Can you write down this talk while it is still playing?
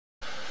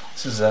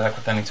This is Zach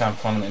with Anytime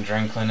Plumbing and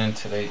Drain Cleaning.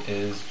 Today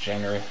is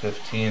January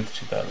 15th,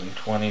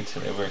 2020.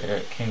 Today we're here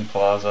at King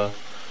Plaza,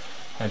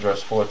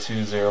 address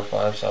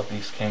 4205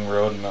 Southeast King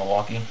Road in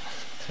Milwaukee.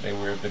 Today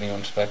we're video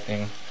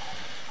inspecting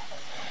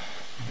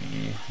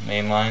the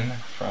main line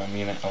from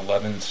Unit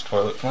 11's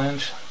toilet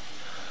flange.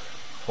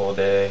 Full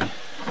day.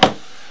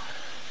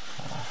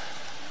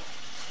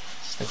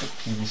 Stick a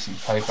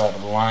PVC pipe out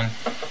of the line.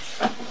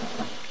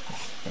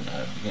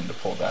 Gonna begin to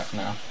pull back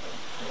now.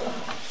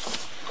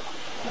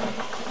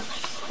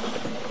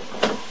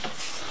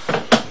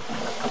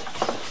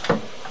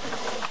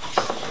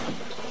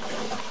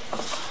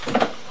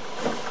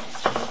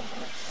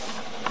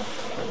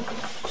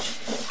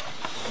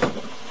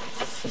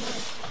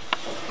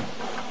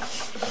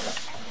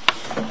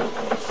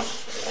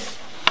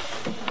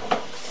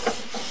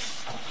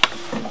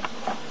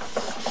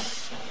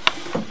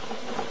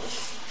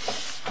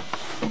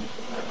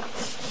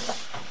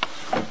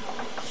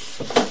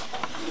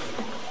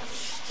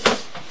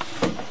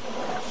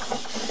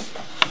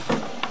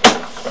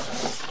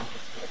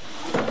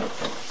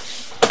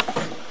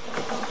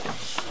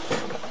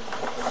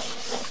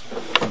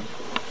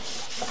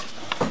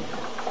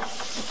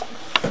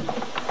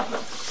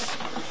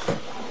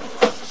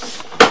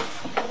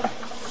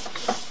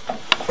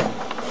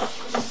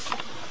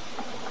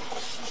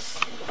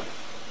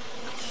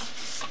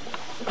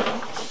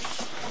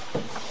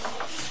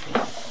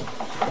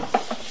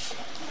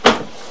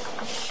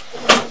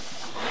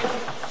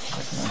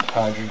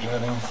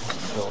 Hydrojetting,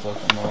 build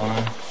up in the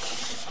line.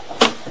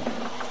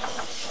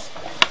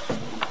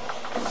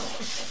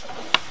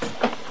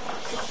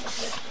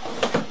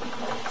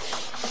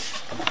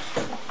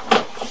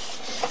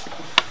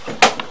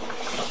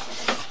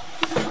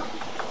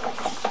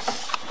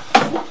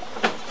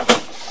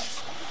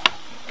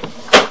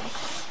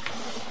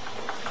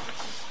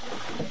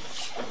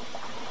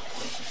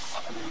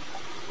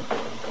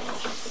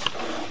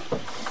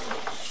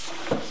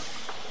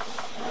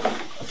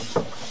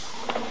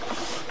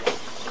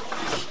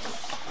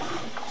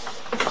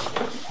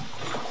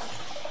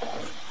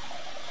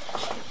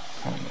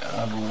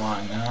 Out of the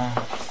line now.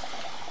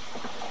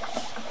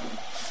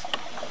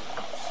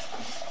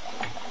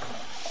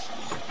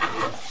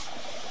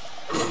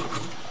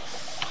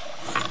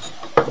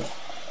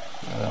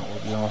 That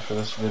will be all for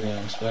this video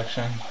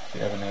inspection. If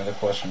you have any other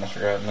questions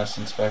regarding this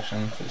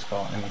inspection, please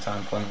call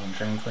Anytime Plumbing and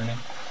Drain Cleaning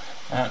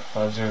at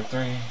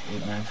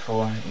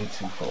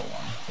 503-894-8241.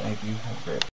 Thank you. Have a great day.